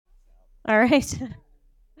All right.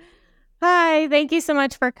 Hi, thank you so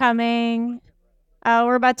much for coming.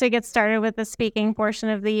 We're about to get started with the speaking portion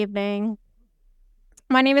of the evening.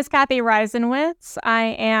 My name is Kathy Reisenwitz. I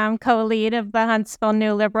am co-lead of the Huntsville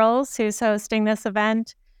New Liberals, who's hosting this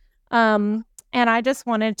event. And I just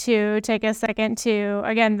wanted to take a second to,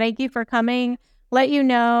 again, thank you for coming. Let you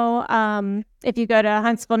know, if you go to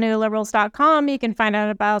huntsvillenewliberals.com, you can find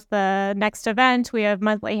out about the next event. We have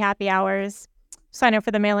monthly happy hours. Sign up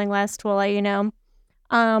for the mailing list. We'll let you know.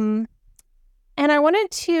 And I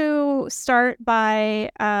wanted to start by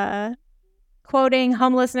quoting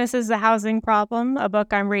Homelessness is a Housing Problem, a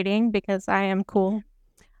book I'm reading because I am cool.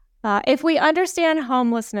 If we understand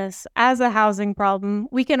homelessness as a housing problem,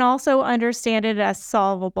 we can also understand it as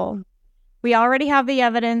solvable. We already have the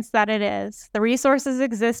evidence that it is. The resources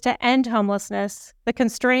exist to end homelessness. The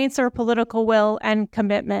constraints are political will and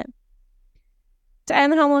commitment. To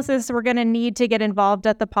end homelessness, we're going to need to get involved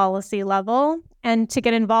at the policy level. And to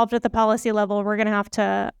get involved at the policy level, we're going to have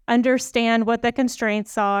to understand what the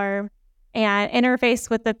constraints are and interface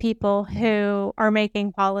with the people who are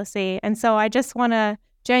making policy. And so I just want to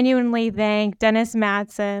genuinely thank Dennis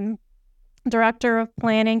Madsen, Director of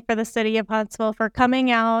Planning for the City of Huntsville, for coming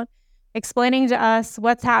out, explaining to us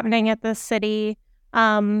what's happening at the city,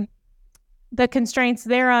 the constraints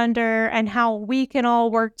they're under, and how we can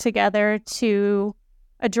all work together to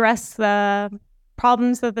address the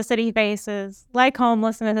problems that the city faces, like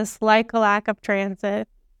homelessness, like a lack of transit,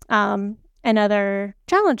 and other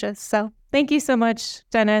challenges. So thank you so much,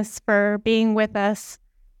 Dennis, for being with us.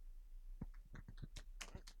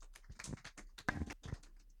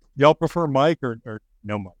 Y'all prefer mic or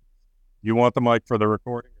no mic? You want the mic for the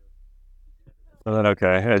recording?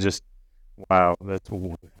 Okay. Wow, that's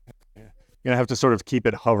you're gonna have to sort of keep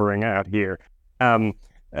it hovering out here.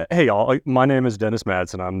 Hey y'all, my name is Dennis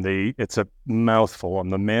Madsen. It's a mouthful. I'm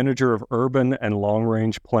the manager of urban and long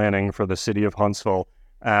range planning for the city of Huntsville,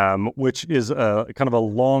 which is a kind of a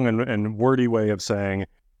long and wordy way of saying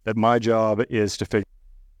that my job is to figure out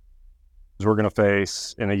what we're going to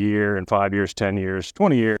face in a year, in 5 years, 10 years,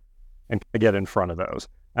 20 years, and get in front of those.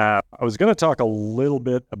 I was going to talk a little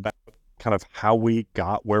bit about kind of how we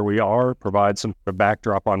got where we are, provide some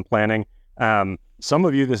backdrop on planning. Some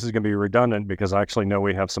of you, this is going to be redundant because I actually know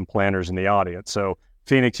we have some planners in the audience. So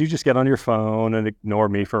Phoenix, you just get on your phone and ignore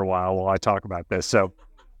me for a while I talk about this. So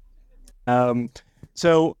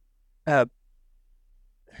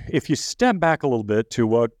if you step back a little bit to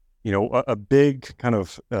what, a big kind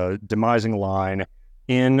of demising line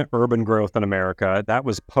in urban growth in America, that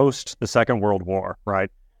was post the Second World War,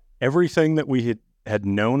 right? Everything that we had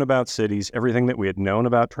known about cities, everything that we had known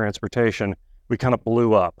about transportation, we kind of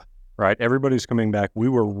blew up, right? Everybody's coming back. We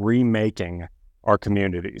were remaking our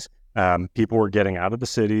communities. People were getting out of the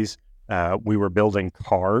cities. We were building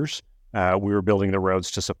cars. We were building the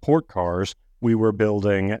roads to support cars. We were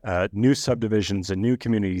building new subdivisions and new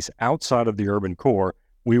communities outside of the urban core.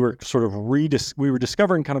 We were sort of we were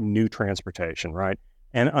discovering kind of new transportation, right?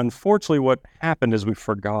 And unfortunately, what happened is we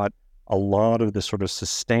forgot a lot of the sort of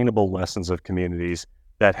sustainable lessons of communities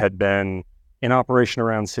that had been in operation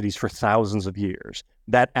around cities for thousands of years.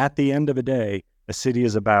 That at the end of the day, a city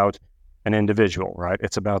is about an individual, right?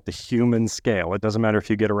 It's about the human scale. It doesn't matter if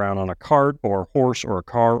you get around on a cart or a horse or a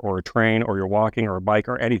car or a train or you're walking or a bike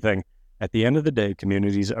or anything. At the end of the day,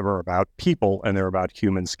 communities are about people and they're about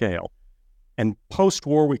human scale. And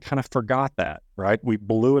post-war, we kind of forgot that, right? We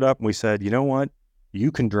blew it up and we said, you know what?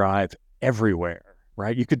 You can drive everywhere,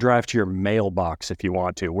 right? You could drive to your mailbox if you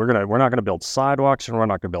want to. We're not going to build sidewalks and we're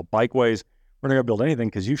not going to build bikeways. We're not going to build anything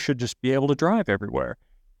because you should just be able to drive everywhere.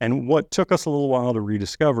 And what took us a little while to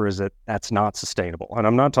rediscover is that that's not sustainable. And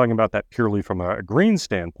I'm not talking about that purely from a green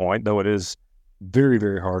standpoint, though it is very,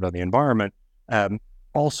 very hard on the environment.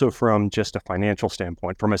 Also from just a financial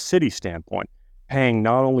standpoint, from a city standpoint, paying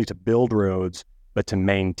not only to build roads, but to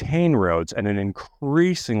maintain roads and an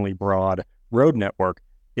increasingly broad road network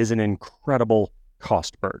is an incredible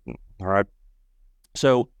cost burden, all right?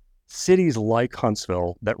 So cities like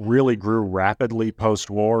Huntsville that really grew rapidly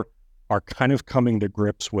post-war are kind of coming to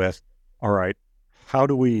grips with, all right, how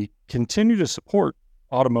do we continue to support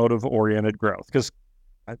automotive-oriented growth? Because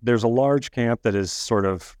there's a large camp that is sort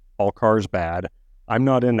of all cars bad. I'm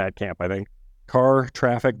not in that camp. I think car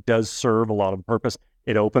traffic does serve a lot of purpose.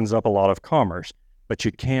 It opens up a lot of commerce, but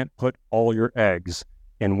you can't put all your eggs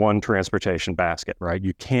in one transportation basket, right?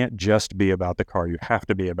 You can't just be about the car. You have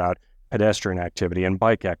to be about pedestrian activity and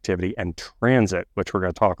bike activity and transit, which we're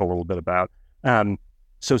going to talk a little bit about.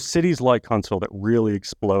 So cities like Huntsville that really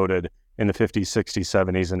exploded in the 50s, 60s,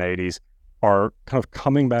 70s, and 80s are kind of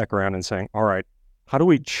coming back around and saying, all right, how do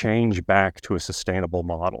we change back to a sustainable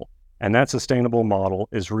model? And that sustainable model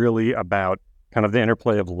is really about kind of the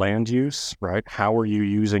interplay of land use, right? How are you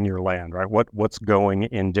using your land, right? What's going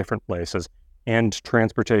in different places, and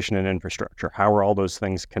transportation and infrastructure. How are all those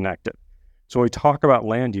things connected? So when we talk about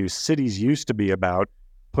land use, cities used to be about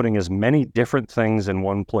putting as many different things in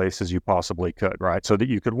one place as you possibly could, right? So that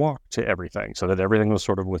you could walk to everything, so that everything was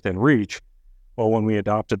sort of within reach. Well, when we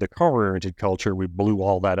adopted the car-oriented culture, we blew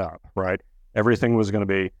all that up, right? Everything was going to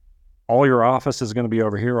be, all your office is going to be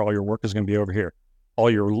over here, all your work is going to be over here, all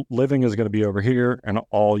your living is going to be over here, and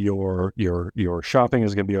all your shopping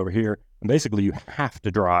is going to be over here. And basically, you have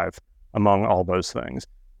to drive among all those things,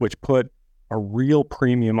 which put a real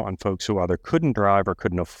premium on folks who either couldn't drive or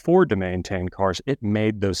couldn't afford to maintain cars. It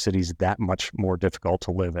made those cities that much more difficult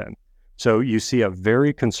to live in. So you see a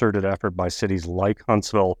very concerted effort by cities like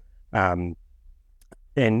Huntsville in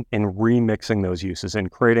remixing those uses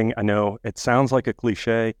and creating, I know it sounds like a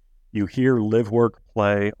cliche, you hear live, work,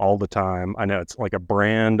 play all the time. I know it's like a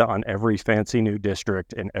brand on every fancy new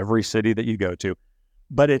district in every city that you go to,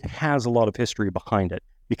 but it has a lot of history behind it,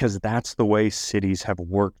 because that's the way cities have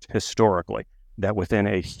worked historically, that within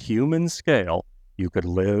a human scale, you could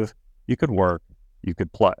live, you could work, you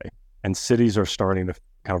could play. And cities are starting to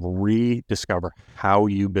kind of rediscover how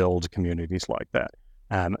you build communities like that.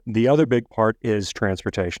 The other big part is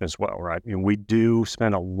transportation as well, right? We do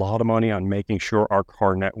spend a lot of money on making sure our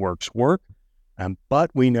car networks work,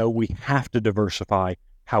 but we know we have to diversify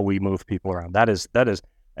how we move people around. That's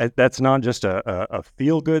not just a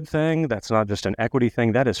feel-good thing. That's not just an equity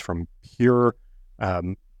thing. That is from pure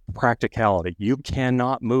practicality. You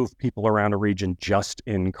cannot move people around a region just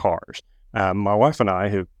in cars. My wife and I,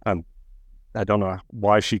 who I don't know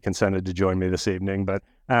why she consented to join me this evening, but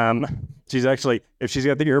she's actually, if she's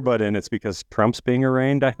got the earbud in, it's because Trump's being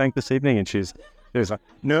arraigned, I think, this evening. And she's like,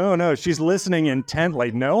 no, she's listening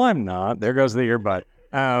intently. No, I'm not. There goes the earbud.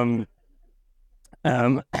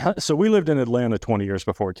 So we lived in Atlanta 20 years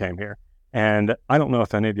before we came here. And I don't know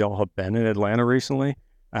if any of y'all have been in Atlanta recently.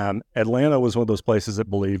 Atlanta was one of those places that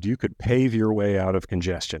believed you could pave your way out of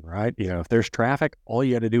congestion, right? If there's traffic, all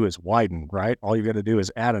you got to do is widen, right? All you got to do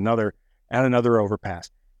is add another overpass.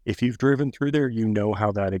 If you've driven through there, you know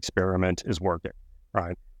how that experiment is working,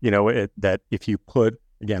 right? That if you put,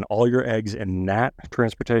 again, all your eggs in that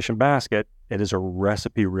transportation basket, it is a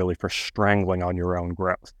recipe really for strangling on your own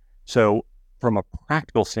growth. So from a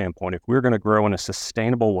practical standpoint, if we're going to grow in a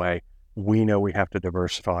sustainable way, we know we have to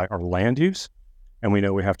diversify our land use, and we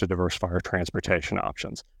know we have to diversify our transportation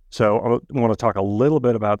options. So I want to talk a little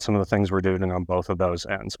bit about some of the things we're doing on both of those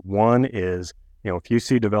ends. One is, if you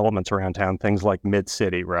see developments around town, things like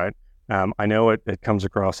Mid-City, right? I know it comes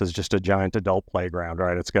across as just a giant adult playground,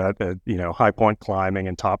 right? It's got, high point climbing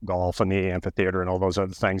and Top Golf and the amphitheater and all those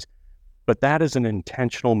other things. But that is an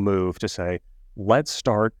intentional move to say, let's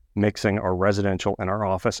start mixing our residential and our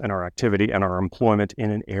office and our activity and our employment in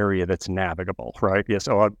an area that's navigable, right? Yes,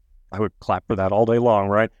 I would clap for that all day long,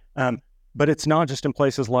 right? But it's not just in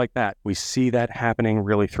places like that. We see that happening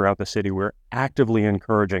really throughout the city. We're actively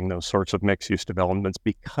encouraging those sorts of mixed-use developments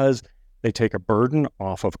because they take a burden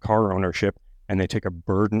off of car ownership, and they take a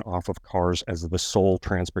burden off of cars as the sole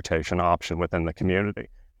transportation option within the community.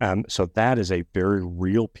 So that is a very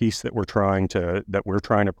real piece that we're trying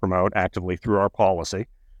to promote actively through our policy,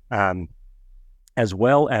 as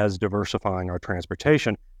well as diversifying our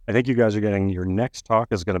transportation. I think you guys are getting, your next talk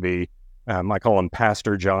is going to be, I call him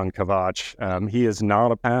Pastor John Kovach. He is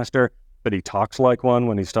not a pastor, but he talks like one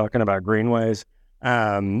when he's talking about greenways.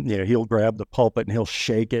 He'll grab the pulpit and he'll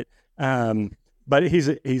shake it. But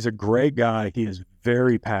he's a great guy. He is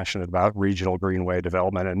very passionate about regional greenway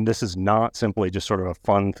development. And this is not simply just sort of a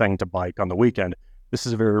fun thing to bike on the weekend. This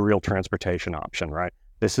is a very real transportation option, right?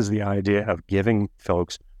 This is the idea of giving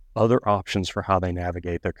folks other options for how they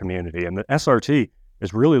navigate their community. And the SRT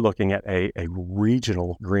is really looking at a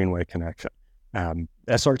regional greenway connection.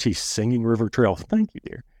 SRT Singing River Trail, thank you,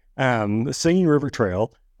 dear. The Singing River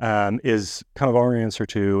Trail is kind of our answer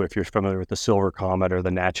to, if you're familiar with the Silver Comet or the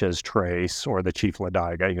Natchez Trace or the Chief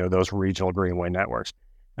Ladiga, those regional greenway networks.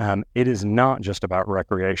 It is not just about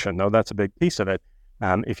recreation, though that's a big piece of it.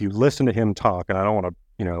 If you listen to him talk, and I don't want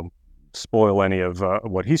to, spoil any of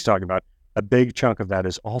what he's talking about, a big chunk of that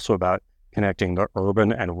is also about connecting the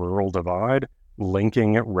urban and rural divide,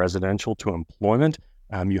 linking residential to employment.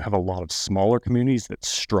 You have a lot of smaller communities that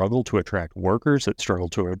struggle to attract workers, that struggle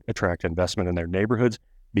to attract investment in their neighborhoods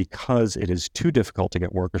because it is too difficult to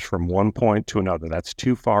get workers from one point to another. That's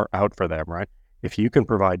too far out for them, right? If you can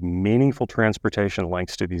provide meaningful transportation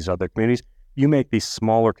links to these other communities, you make these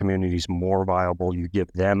smaller communities more viable. You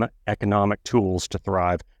give them economic tools to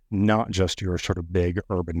thrive, not just your sort of big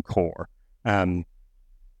urban core.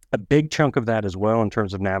 A big chunk of that as well in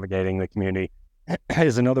terms of navigating the community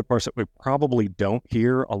is another part that we probably don't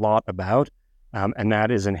hear a lot about, and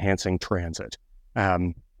that is enhancing transit.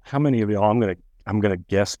 How many of y'all, I'm gonna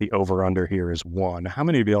guess the over-under here is 1. How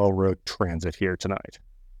many of y'all rode transit here tonight?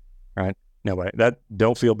 Right? Nobody. That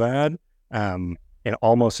don't feel bad. In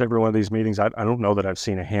almost every one of these meetings, I don't know that I've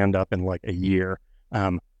seen a hand up in like a year.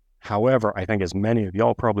 However, I think as many of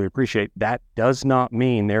y'all probably appreciate, that does not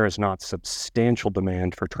mean there is not substantial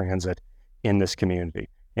demand for transit in this community.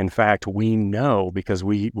 In fact, we know because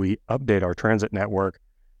we update our transit network.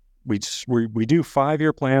 We do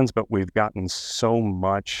 5-year plans, but we've gotten so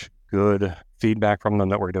much good feedback from them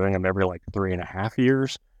that we're doing them every like 3.5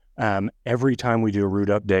 years. Every time we do a route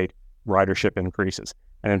update, ridership increases.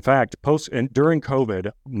 And in fact, during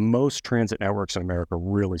COVID, most transit networks in America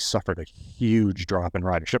really suffered a huge drop in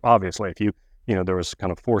ridership. Obviously, if there was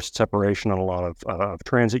kind of forced separation on a lot of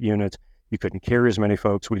transit units, you couldn't carry as many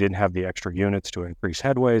folks. We didn't have the extra units to increase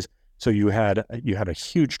headways, so you had a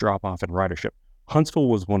huge drop off in ridership. Huntsville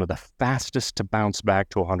was one of the fastest to bounce back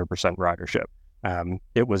to 100% ridership.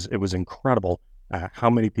 It was incredible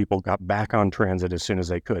how many people got back on transit as soon as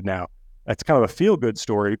they could. Now, that's kind of a feel-good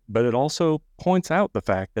story, but it also points out the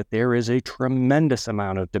fact that there is a tremendous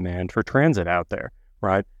amount of demand for transit out there,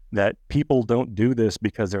 right? That people don't do this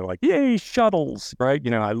because they're like, yay, shuttles, right?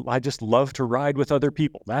 I just love to ride with other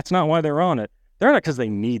people. That's not why they're on it. They're not because they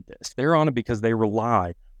need this. They're on it because they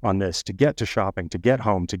rely on this to get to shopping, to get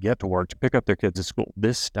home, to get to work, to pick up their kids at school.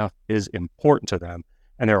 This stuff is important to them.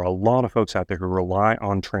 And there are a lot of folks out there who rely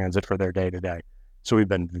on transit for their day-to-day. So we've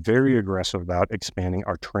been very aggressive about expanding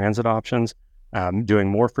our transit options, doing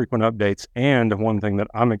more frequent updates. And one thing that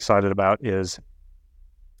I'm excited about is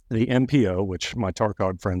the MPO, which my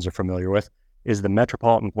TARCOG friends are familiar with, is the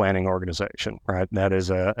Metropolitan Planning Organization, right? That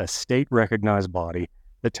is a state-recognized body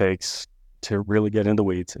that takes, to really get into the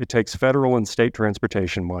weeds, it takes federal and state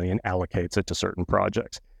transportation money and allocates it to certain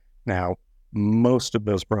projects. Now, most of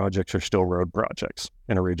those projects are still road projects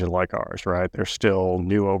in a region like ours, right? They're still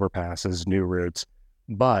new overpasses, new routes,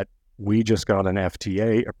 but we just got an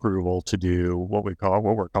FTA approval to do what we're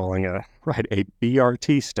calling a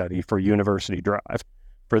BRT study for University Drive.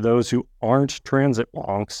 For those who aren't transit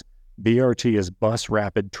wonks, BRT is bus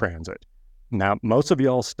rapid transit. Now, most of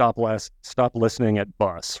y'all stop listening at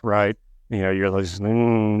bus, right? You're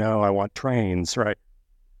listening, no, I want trains, right?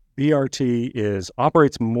 BRT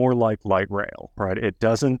operates more like light rail, right? It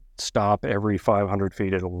doesn't stop every 500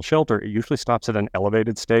 feet at a little shelter. It usually stops at an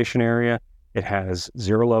elevated station area. It has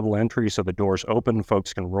 0-level entry, so the doors open,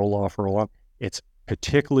 folks can roll off, roll on. It's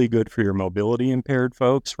particularly good for your mobility impaired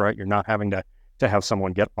folks, right? You're not having to have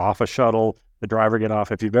someone get off a shuttle, the driver get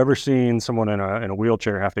off. If you've ever seen someone in a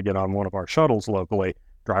wheelchair have to get on one of our shuttles locally,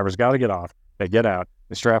 drivers got to get off, they get out,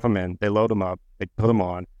 they strap them in, they load them up, they put them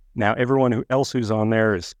on. Now, everyone else who's on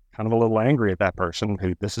there is kind of a little angry at that person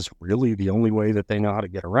who this is really the only way that they know how to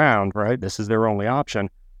get around, right? This is their only option.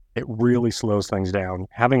 It really slows things down.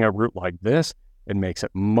 Having a route like this, it makes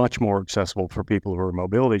it much more accessible for people who are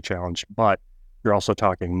mobility challenged, but you're also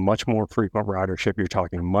talking much more frequent ridership. You're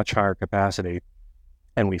talking much higher capacity.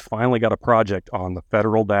 And we finally got a project on the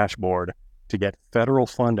federal dashboard to get federal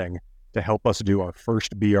funding to help us do our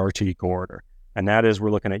first BRT corridor. And that is,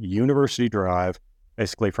 we're looking at University Drive,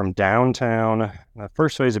 basically from downtown. The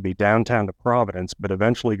first phase would be downtown to Providence, but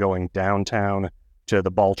eventually going downtown to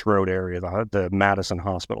the Balch Road area, the Madison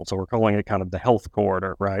Hospital. So we're calling it kind of the health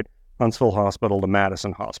corridor, right? Huntsville Hospital to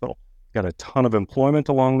Madison Hospital. Got a ton of employment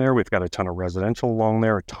along there. We've got a ton of residential along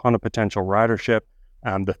there, a ton of potential ridership.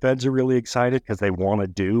 The feds are really excited because they want to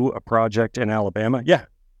do a project in Alabama. Yeah.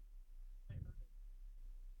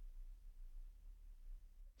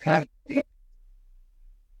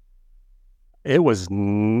 It was,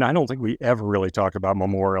 I don't think we ever really talked about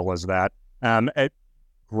Memorial as that.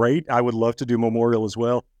 Great. I would love to do Memorial as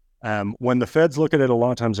well. When the feds look at it, a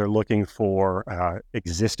lot of times they're looking for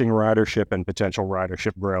existing ridership and potential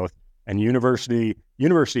ridership growth. And University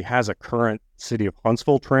has a current City of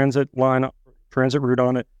Huntsville transit route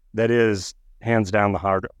on it that is hands down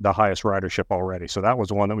the highest ridership already. So that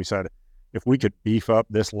was one that we said, if we could beef up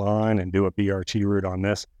this line and do a BRT route on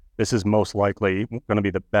this is most likely going to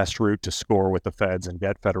be the best route to score with the feds and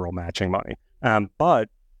get federal matching money. But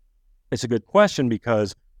it's a good question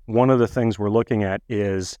because one of the things we're looking at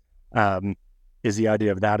is the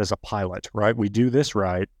idea of that as a pilot, right? We do this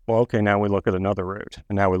right. Well, okay, now we look at another route,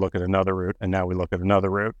 and now we look at another route, and now we look at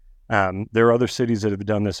another route. There are other cities that have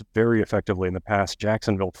done this very effectively in the past.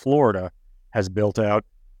 Jacksonville, Florida, has built out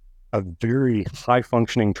a very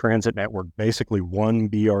high-functioning transit network, basically one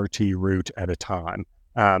BRT route at a time.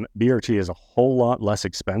 BRT is a whole lot less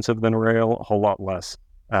expensive than rail, a whole lot less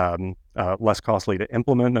less costly to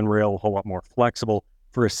implement than rail, a whole lot more flexible.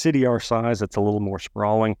 For a city our size, it's a little more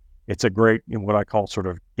sprawling. It's a great, what I call sort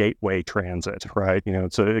of gateway transit, right?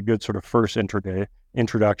 It's a good sort of first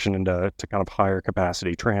introduction into kind of higher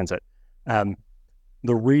capacity transit.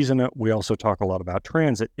 The reason that we also talk a lot about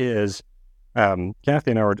transit is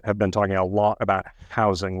Kathy and I have been talking a lot about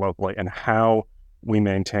housing locally and how we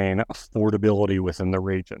maintain affordability within the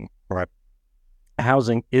region, right?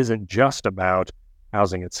 Housing isn't just about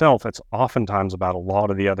housing itself. It's oftentimes about a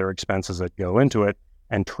lot of the other expenses that go into it,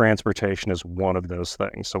 and transportation is one of those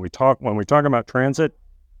things. So when we talk about transit,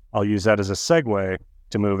 I'll use that as a segue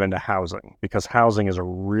to move into housing, because housing is a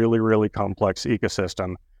really, really complex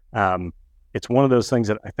ecosystem. It's one of those things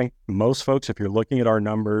that I think most folks, if you're looking at our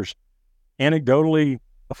numbers, anecdotally,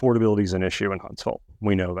 affordability is an issue in Huntsville.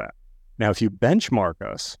 We know that. Now, if you benchmark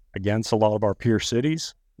us against a lot of our peer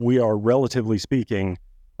cities, we are, relatively speaking,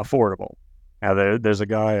 affordable. Now, there's a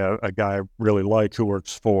guy I really like who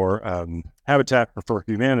works for Habitat for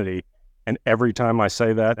Humanity, and every time I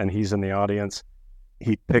say that and he's in the audience,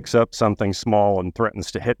 he picks up something small and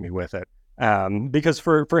threatens to hit me with it. Because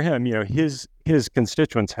for him, his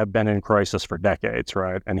constituents have been in crisis for decades,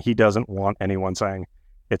 right? And he doesn't want anyone saying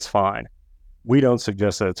it's fine. We don't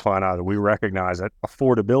suggest that it's fine either. We recognize that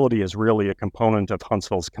affordability is really a component of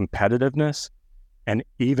Huntsville's competitiveness. And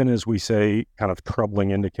even as we say kind of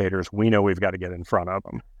troubling indicators, we know we've got to get in front of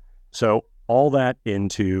them. So all that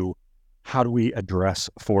into how do we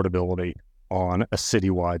address affordability on a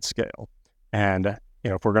citywide scale? And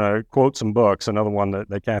if we're going to quote some books, another one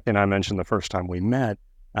that Kathy and I mentioned the first time we met,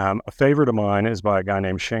 a favorite of mine is by a guy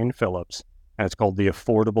named Shane Phillips, and it's called The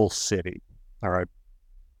Affordable City. All right.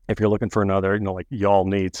 If you're looking for another, like y'all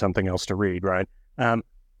need something else to read, right?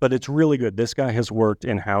 But it's really good. This guy has worked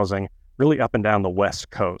in housing really up and down the West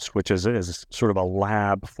Coast, which is sort of a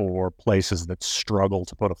lab for places that struggle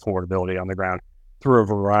to put affordability on the ground through a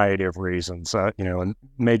variety of reasons. And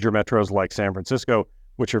major metros like San Francisco,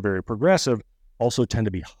 which are very progressive, also tend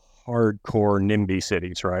to be hardcore NIMBY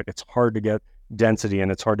cities, right? It's hard to get density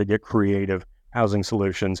and it's hard to get creative housing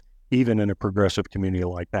solutions, even in a progressive community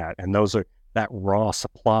like that. And that raw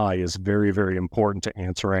supply is very, very important to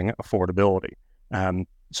answering affordability.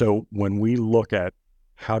 So when we look at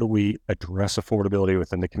how do we address affordability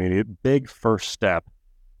within the community, the big first step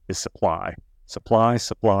is supply. Supply.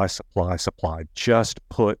 Just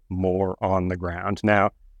put more on the ground.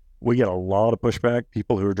 Now, we get a lot of pushback,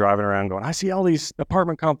 people who are driving around going, I see all these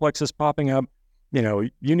apartment complexes popping up.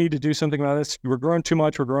 You need to do something about this. We're growing too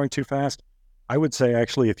much. We're growing too fast. I would say,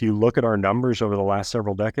 actually, if you look at our numbers over the last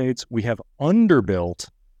several decades, we have underbuilt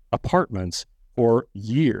apartments for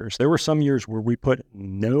years. There were some years where we put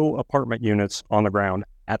no apartment units on the ground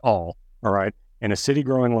at all right? In a city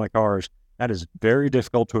growing like ours, that is very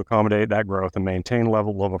difficult to accommodate that growth and maintain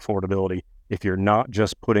level of affordability if you're not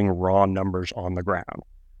just putting raw numbers on the ground.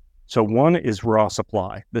 So one is raw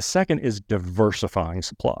supply. The second is diversifying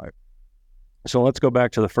supply. So let's go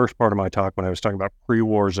back to the first part of my talk when I was talking about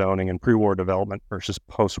pre-war zoning and pre-war development versus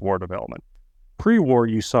post-war development. Pre-war,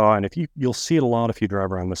 you saw, and you'll see it a lot if you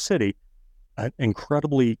drive around the city, an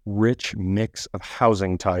incredibly rich mix of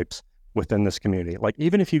housing types within this community. Like,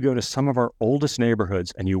 even if you go to some of our oldest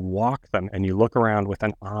neighborhoods and you walk them and you look around with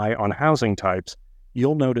an eye on housing types,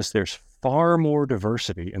 you'll notice there's far more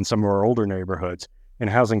diversity in some of our older neighborhoods in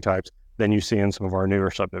housing types than you see in some of our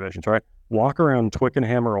newer subdivisions, right? Walk around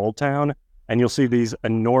Twickenham or Old Town and you'll see these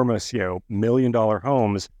enormous, $1 million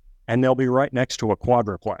homes, and they'll be right next to a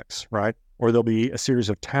quadruplex, right? Or there'll be a series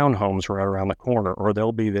of townhomes right around the corner, or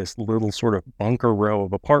there'll be this little sort of bunker row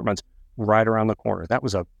of apartments right around the corner. That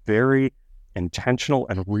was a very intentional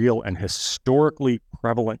and real and historically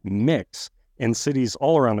prevalent mix in cities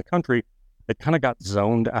all around the country that kind of got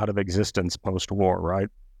zoned out of existence post-war, right?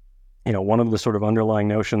 One of the sort of underlying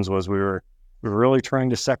notions was we were really trying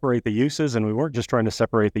to separate the uses, and we weren't just trying to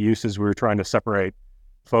separate the uses, we were trying to separate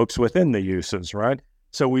folks within the uses, right?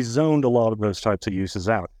 So we zoned a lot of those types of uses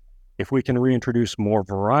out. If we can reintroduce more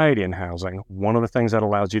variety in housing, one of the things that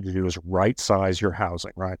allows you to do is right-size your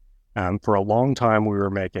housing, right? For a long time, we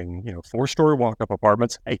were making, 4-story walk-up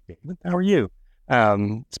apartments. Hey, David, how are you?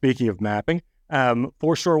 Speaking of mapping,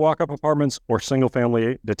 4-story walk-up apartments or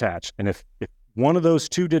single-family detached. And if one of those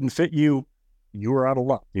two didn't fit you, you were out of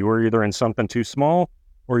luck. You were either in something too small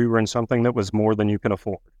or you were in something that was more than you can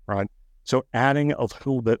afford, right? So adding a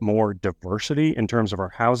little bit more diversity in terms of our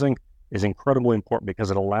housing is incredibly important because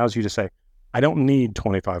it allows you to say, I don't need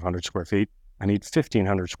 2,500 square feet. I need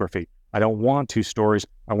 1,500 square feet. I don't want 2 stories.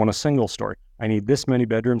 I want a single story. I need this many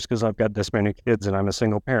bedrooms because I've got this many kids and I'm a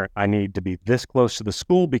single parent. I need to be this close to the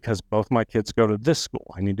school because both my kids go to this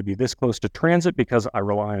school. I need to be this close to transit because I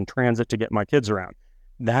rely on transit to get my kids around.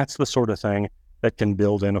 That's the sort of thing that can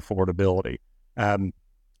build in affordability.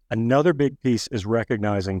 Another big piece is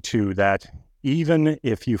recognizing too that even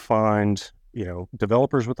if you find,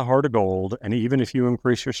 developers with a heart of gold, and even if you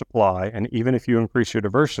increase your supply, and even if you increase your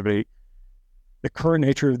diversity, the current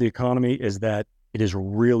nature of the economy is that it is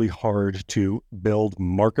really hard to build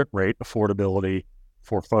market rate affordability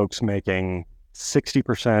for folks making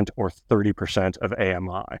 60% or 30% of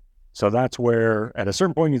AMI. So that's where at a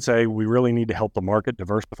certain point you'd say we really need to help the market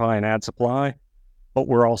diversify and add supply, but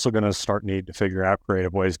we're also going to need to figure out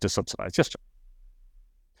creative ways to subsidize.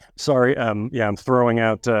 Sorry, I'm throwing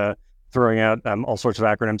out all sorts of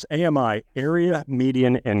acronyms. AMI, area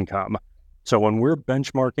median income. So when we're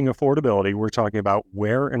benchmarking affordability, we're talking about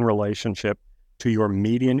where in relationship to your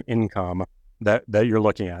median income that you're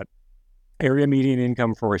looking at. Area median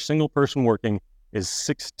income for a single person working is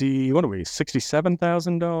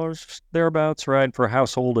 $67,000 thereabouts, right? For a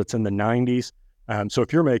household, it's in the 90s. So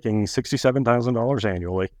if you're making $67,000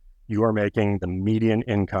 annually, you are making the median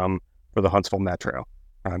income for the Huntsville Metro.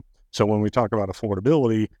 So when we talk about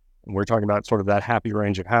affordability, we're talking about sort of that happy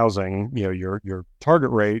range of housing. Your target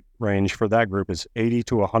rate range for that group is 80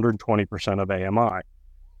 to 120% of AMI.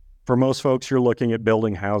 For most folks, you're looking at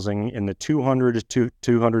building housing in the $200,000 to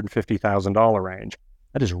 $250,000 range.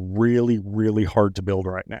 That is really, really hard to build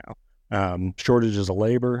right now. Shortages of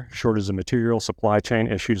labor, shortages of material, supply chain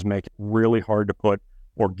issues make it really hard to put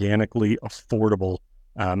organically affordable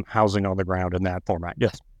housing on the ground in that format.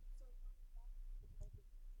 Yes.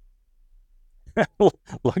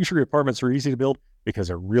 Luxury apartments are easy to build because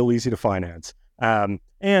they're real easy to finance. And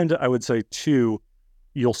I would say too,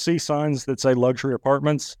 you'll see signs that say luxury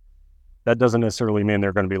apartments. That doesn't necessarily mean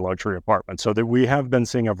they're going to be luxury apartments. So that we have been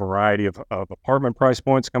seeing a variety of apartment price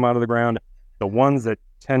points come out of the ground. The ones that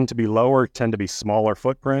tend to be lower tend to be smaller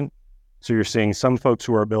footprint. So you're seeing some folks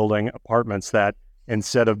who are building apartments that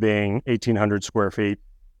instead of being 1,800 square feet,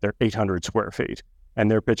 they're 800 square feet.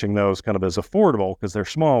 And they're pitching those kind of as affordable because they're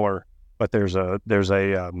smaller, but there's a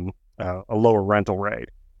lower rental rate.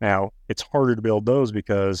 Now, it's harder to build those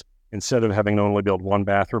because instead of having to only build one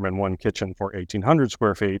bathroom and one kitchen for 1,800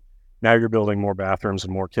 square feet, now you're building more bathrooms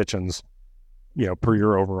and more kitchens, per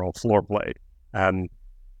your overall floor plate.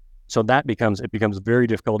 So it becomes very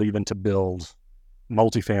difficult even to build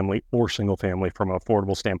multifamily or single family from an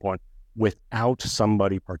affordable standpoint without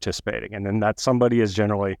somebody participating. And then that somebody is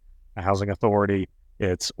generally a housing authority,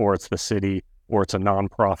 it's the city, or it's a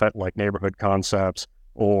nonprofit like Neighborhood Concepts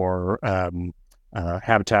or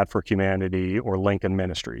Habitat for Humanity or Lincoln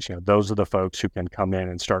Ministries. Those are the folks who can come in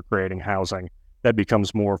and start creating housing that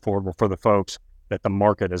becomes more affordable for the folks that the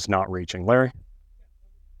market is not reaching. Larry?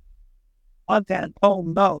 On that whole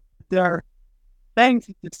note, there are things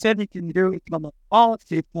that the city can do from a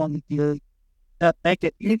policy point of view that make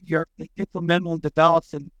it easier to implement and develop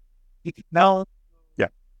and develop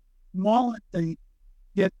smaller things,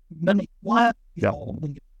 get many flat people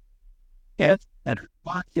and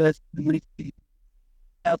not just many people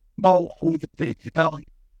have small who's a big development.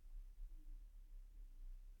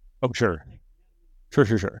 Oh, sure.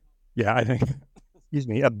 Yeah, I think,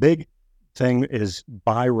 a big thing is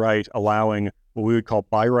by right allowing what we would call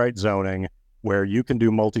by right zoning, where you can do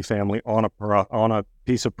multifamily on a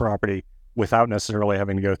piece of property without necessarily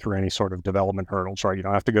having to go through any sort of development hurdles, right? You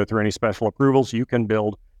don't have to go through any special approvals. You can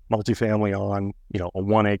build multifamily on, a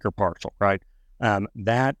 1 acre parcel, right?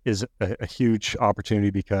 That is a huge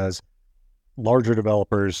opportunity because larger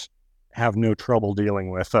developers have no trouble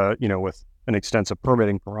dealing with, with an extensive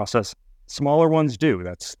permitting process. Smaller ones do.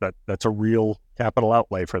 That's a real capital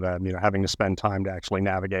outlay for them, having to spend time to actually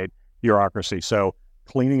navigate bureaucracy. So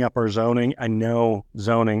cleaning up our zoning, I know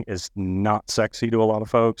zoning is not sexy to a lot of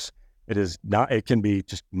folks. It is not. It can be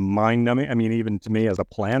just mind-numbing. I mean, even to me as a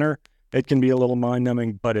planner, it can be a little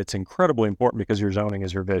mind-numbing, but it's incredibly important because your zoning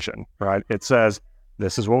is your vision, right? It says,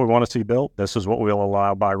 this is what we want to see built. This is what we'll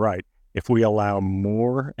allow by right. If we allow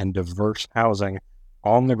more and diverse housing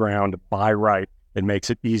on the ground by right, it makes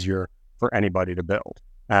it easier for anybody to build.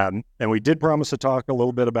 And we did promise to talk a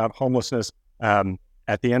little bit about homelessness.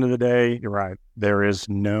 At the end of the day, you're right. There is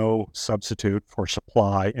no substitute for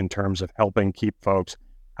supply in terms of helping keep folks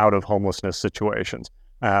out of homelessness situations.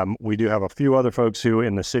 We do have a few other folks who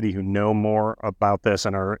in the city who know more about this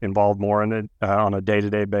and are involved more in it on a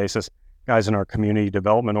day-to-day basis. Guys in our community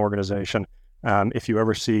development organization. If you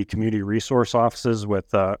ever see community resource offices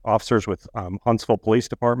with officers with Huntsville Police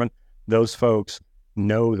Department, those folks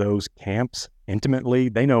know those camps intimately.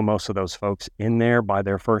 They know most of those folks in there by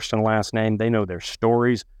their first and last name. They know their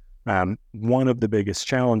stories. One of the biggest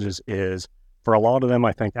challenges is, for a lot of them,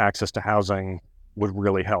 I think access to housing would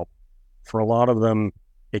really help. For a lot of them,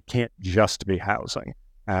 it can't just be housing.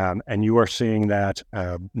 And you are seeing that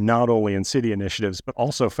not only in city initiatives, but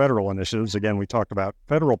also federal initiatives. Again, we talked about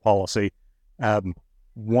federal policy.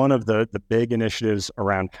 One of the big initiatives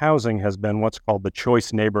around housing has been what's called the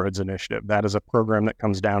Choice Neighborhoods Initiative. That is a program that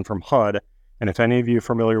comes down from HUD. And if any of you are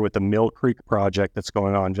familiar with the Mill Creek project that's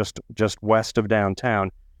going on just west of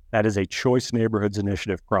downtown, that is a Choice Neighborhoods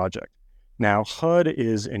Initiative project. Now, HUD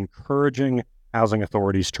is encouraging housing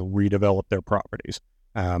authorities to redevelop their properties.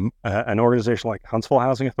 An organization like Huntsville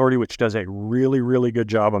Housing Authority, which does a really, really good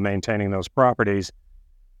job of maintaining those properties,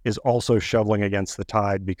 is also shoveling against the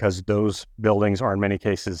tide because those buildings are in many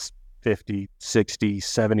cases 50, 60,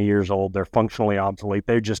 70 years old. They're functionally obsolete.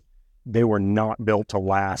 They were not built to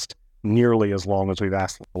last nearly as long as we've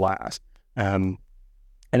asked them to last. And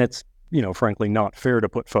it's, frankly, not fair to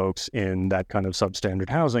put folks in that kind of substandard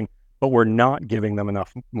housing, but we're not giving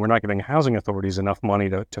housing authorities enough money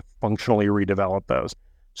to functionally redevelop those.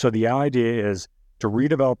 So the idea is to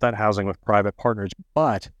redevelop that housing with private partners,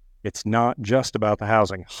 but it's not just about the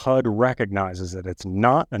housing. HUD recognizes that it's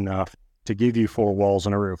not enough to give you 4 walls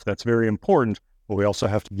and a roof. That's very important, but we also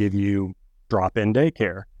have to give you drop-in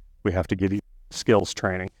daycare. We have to give you skills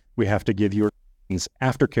training. We have to give your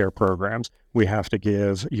aftercare programs. We have to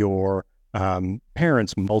give your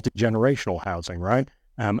parents multi-generational housing, right?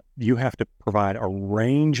 You have to provide a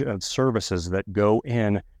range of services that go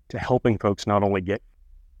in to helping folks not only get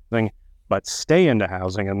housing, but stay into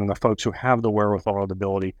housing, and then the folks who have the wherewithal or the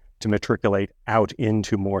ability to matriculate out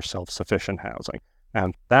into more self-sufficient housing.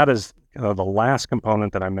 And that is the last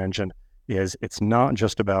component that I mentioned. Is it's not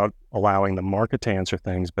just about allowing the market to answer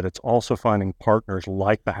things, but it's also finding partners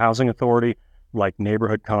like the Housing Authority, like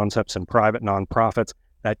Neighborhood Concepts and private nonprofits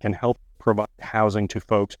that can help provide housing to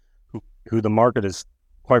folks who the market is,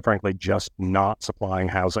 quite frankly, just not supplying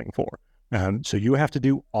housing for. So you have to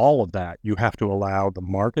do all of that. You have to allow the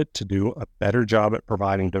market to do a better job at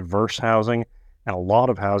providing diverse housing and a lot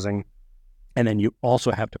of housing. And then you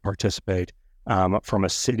also have to participate from a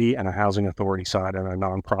city and a housing authority side and a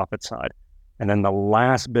nonprofit side. And then the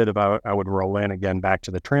last bit about I would roll in again back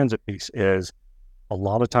to the transit piece is a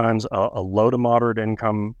lot of times a low to moderate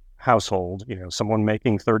income household, someone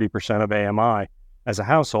making 30% of AMI as a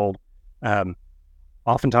household,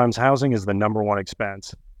 oftentimes housing is the number one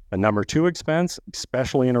expense. The number two expense,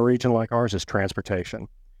 especially in a region like ours, is transportation.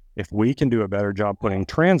 If we can do a better job putting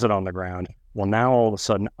transit on the ground, well, now all of a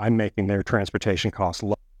sudden I'm making their transportation costs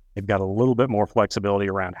low. They've got a little bit more flexibility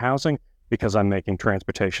around housing because I'm making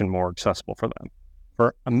transportation more accessible for them.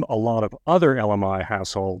 For a lot of other LMI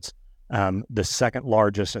households, the second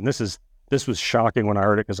largest, and this was shocking when I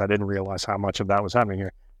heard it because I didn't realize how much of that was happening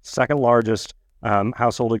here. Second largest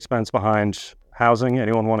household expense behind housing.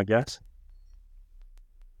 Anyone want to guess?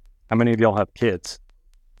 How many of y'all have kids?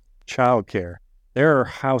 Childcare. There are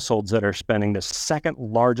households that are spending the second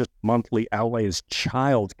largest monthly outlay is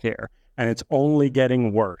childcare, and it's only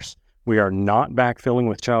getting worse. We are not backfilling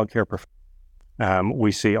with childcare.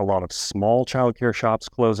 We see a lot of small childcare shops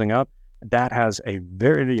closing up. That has a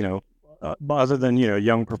very, other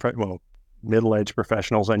than, middle-aged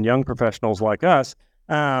professionals and young professionals like us,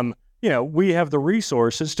 we have the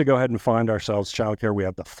resources to go ahead and find ourselves childcare. We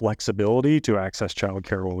have the flexibility to access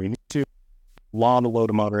childcare when we need to. A lot of low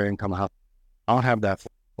to moderate income households not have that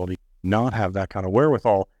flexibility, not have that kind of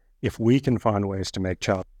wherewithal. If we can find ways to make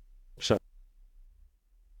childcare, so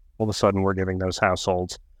all of a sudden we're giving those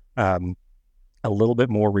households a little bit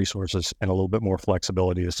more resources and a little bit more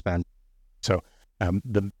flexibility to spend. So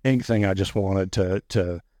the big thing I just wanted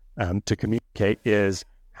to communicate is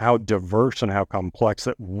how diverse and how complex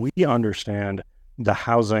that we understand the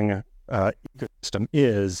housing ecosystem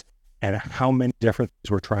is, and how many different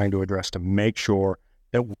things we're trying to address to make sure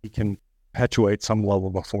that we can perpetuate some level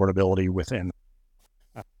of affordability within.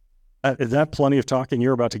 Is that plenty of talking?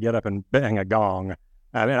 You're about to get up and bang a gong.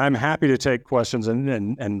 And I'm happy to take questions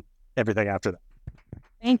and everything after that.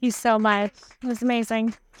 Thank you so much. It was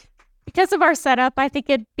amazing. Because of our setup, I think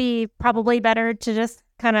it'd be probably better to just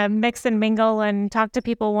kind of mix and mingle and talk to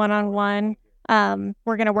people one-on-one.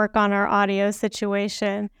 We're going to work on our audio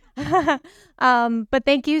situation. But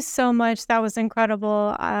thank you so much. That was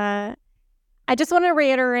incredible. I just want to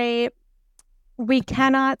reiterate, we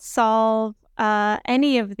cannot solve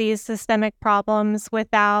any of these systemic problems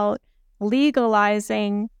without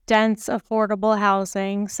legalizing dense, affordable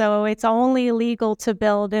housing. So it's only legal to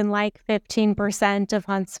build in like 15% of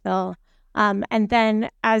Huntsville. And then,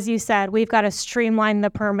 as you said, we've got to streamline the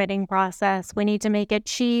permitting process. We need to make it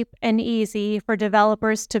cheap and easy for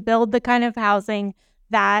developers to build the kind of housing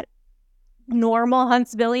that normal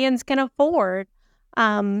Huntsvillians can afford.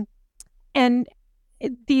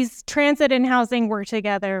 These transit and housing work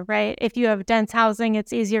together, right? If you have dense housing,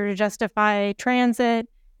 it's easier to justify transit.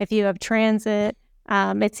 If you have transit,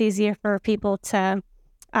 it's easier for people to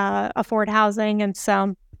afford housing. And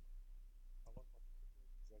so,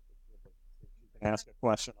 ask a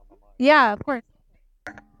question on the mic. Yeah, of course.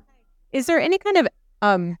 Is there any kind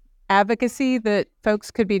of advocacy that folks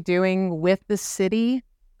could be doing with the city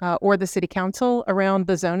or the city council around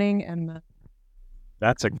the zoning and the...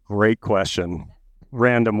 That's a great question.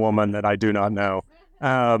 Random woman that I do not know.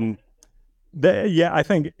 I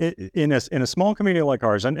think in a small community like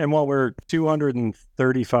ours, and while we're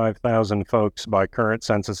 235,000 folks by current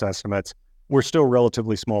census estimates, we're still a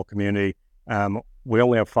relatively small community. We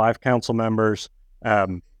only have 5 council members.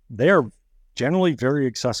 They are generally very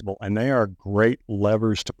accessible, and they are great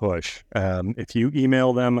levers to push. If you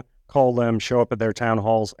email them, call them, show up at their town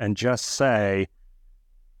halls, and just say,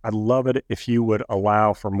 I'd love it if you would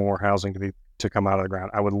allow for more housing to come out of the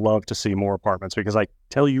ground. I would love to see more apartments, because I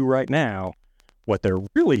tell you right now, what they're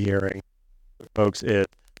really hearing, folks, is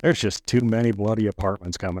there's just too many bloody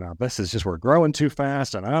apartments coming out. We're growing too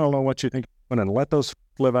fast, and I don't know what you think. And let those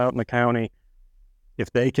live out in the county.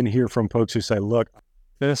 If they can hear from folks who say, look,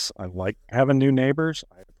 I like having new neighbors.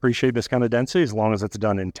 I appreciate this kind of density as long as it's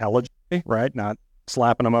done intelligently, right? Not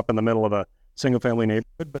slapping them up in the middle of a single-family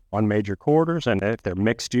neighborhood, but on major corridors. And if they're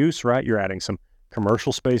mixed use, right, you're adding some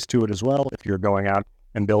commercial space to it as well. If you're going out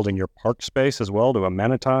and building your park space as well to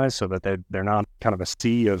amenitize so that they're not kind of a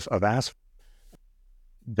sea of asphalt,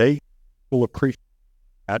 they will appreciate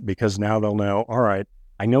that, because now they'll know, all right,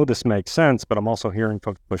 I know this makes sense, but I'm also hearing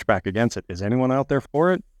folks push back against it. Is anyone out there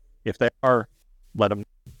for it? If they are, let them.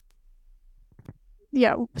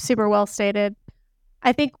 Yeah, super well stated.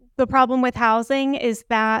 I think the problem with housing is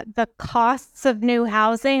that the costs of new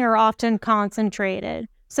housing are often concentrated.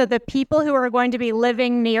 So the people who are going to be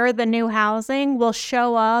living near the new housing will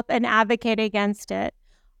show up and advocate against it.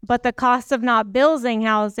 But the costs of not building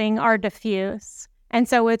housing are diffuse. And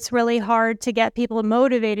so it's really hard to get people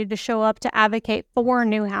motivated to show up to advocate for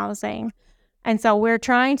new housing. And so we're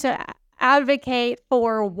trying to advocate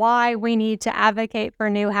for why we need to advocate for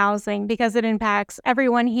new housing, because it impacts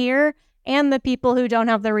everyone here and the people who don't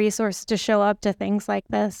have the resources to show up to things like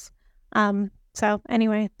this. So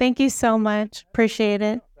anyway, thank you so much. Appreciate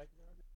it.